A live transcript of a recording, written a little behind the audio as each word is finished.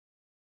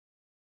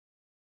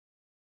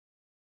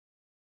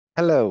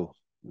Hello,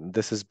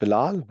 this is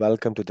Bilal.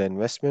 Welcome to the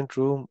investment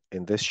room.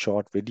 In this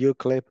short video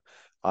clip,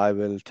 I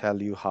will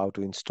tell you how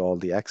to install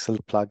the Excel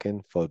plugin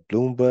for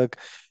Bloomberg.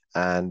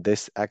 And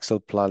this Excel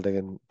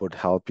plugin would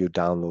help you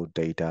download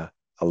data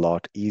a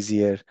lot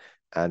easier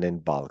and in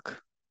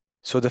bulk.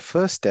 So the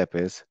first step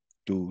is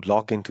to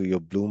log into your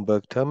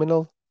Bloomberg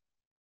terminal.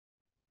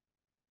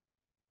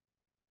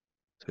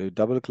 So you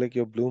double click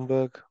your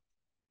Bloomberg,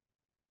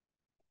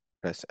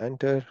 press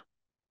enter,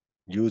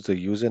 use the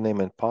username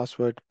and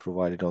password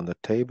provided on the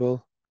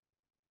table,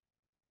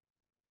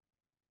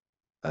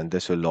 and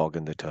this will log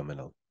in the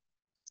terminal.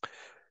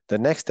 The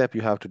next step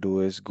you have to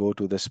do is go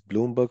to this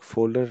Bloomberg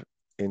folder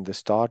in the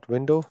start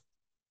window.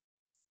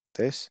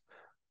 This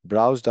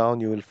browse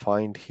down, you will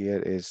find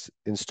here is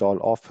install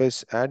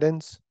Office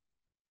add-ins.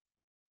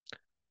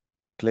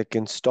 Click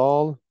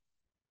install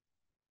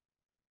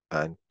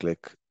and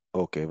click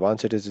OK.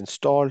 Once it is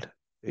installed,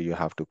 you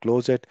have to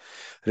close it.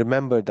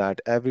 Remember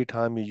that every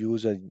time you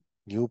use a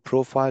new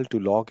profile to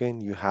log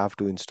in, you have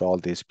to install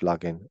this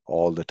plugin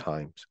all the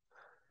times.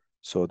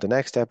 So the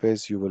next step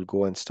is you will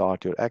go and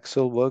start your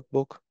Excel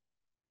workbook.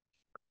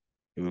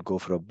 You will go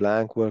for a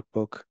blank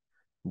workbook.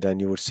 Then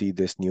you will see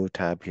this new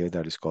tab here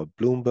that is called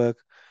Bloomberg.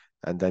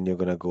 And then you're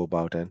going to go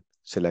about and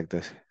select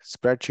the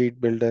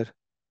spreadsheet builder.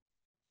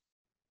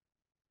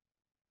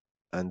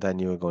 And then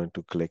you're going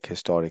to click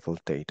historical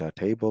data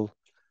table.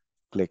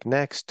 Click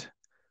next.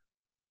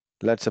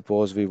 Let's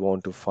suppose we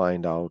want to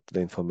find out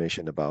the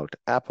information about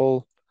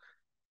Apple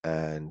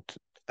and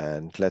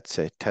let's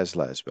say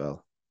Tesla as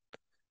well.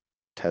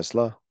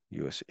 Tesla,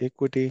 US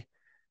equity.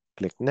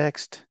 Click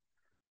next.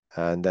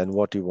 And then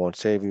what you want,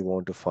 say we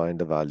want to find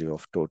the value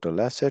of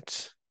total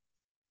assets.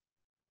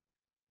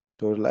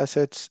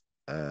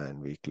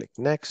 And we click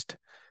next.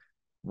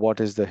 What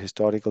is the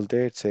historical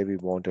date? Say we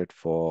want it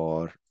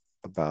for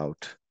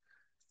about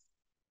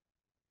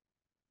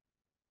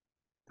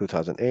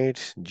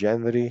 2008,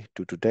 January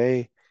to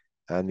today,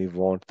 and we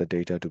want the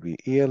data to be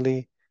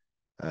yearly,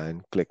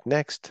 and click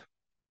next.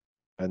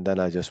 And then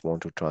I just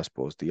want to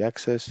transpose the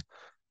axis,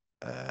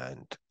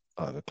 and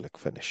I will click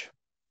finish.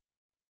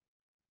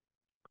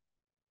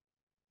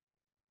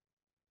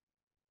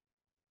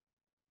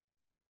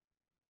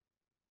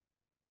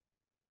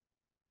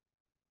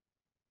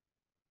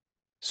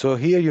 So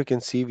here you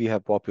can see we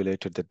have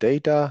populated the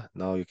data.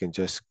 Now you can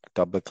just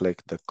double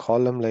click the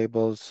column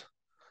labels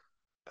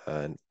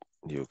and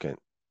you can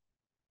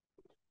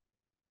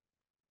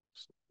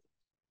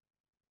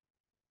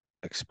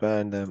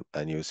expand them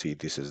and you see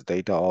this is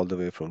data all the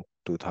way from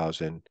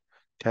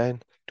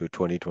 2010 to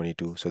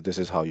 2022. So this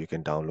is how you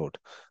can download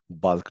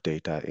bulk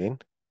data in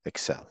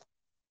Excel.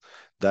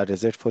 That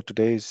is it for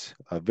today's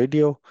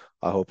video.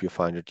 I hope you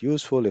find it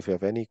useful. If you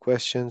have any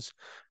questions,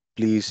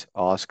 please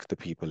ask the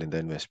people in the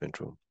investment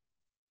room.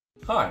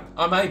 Hi,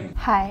 I'm Aiden.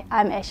 Hi,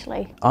 I'm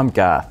Ashley. I'm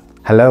Garth.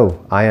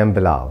 Hello, I am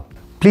Bilal.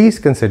 Please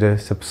consider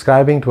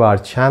subscribing to our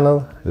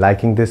channel,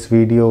 liking this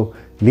video,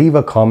 leave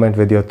a comment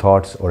with your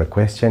thoughts or a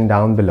question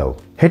down below.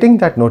 Hitting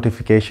that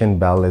notification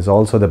bell is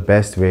also the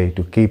best way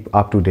to keep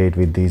up to date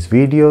with these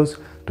videos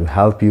to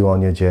help you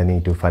on your journey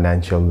to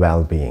financial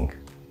well-being.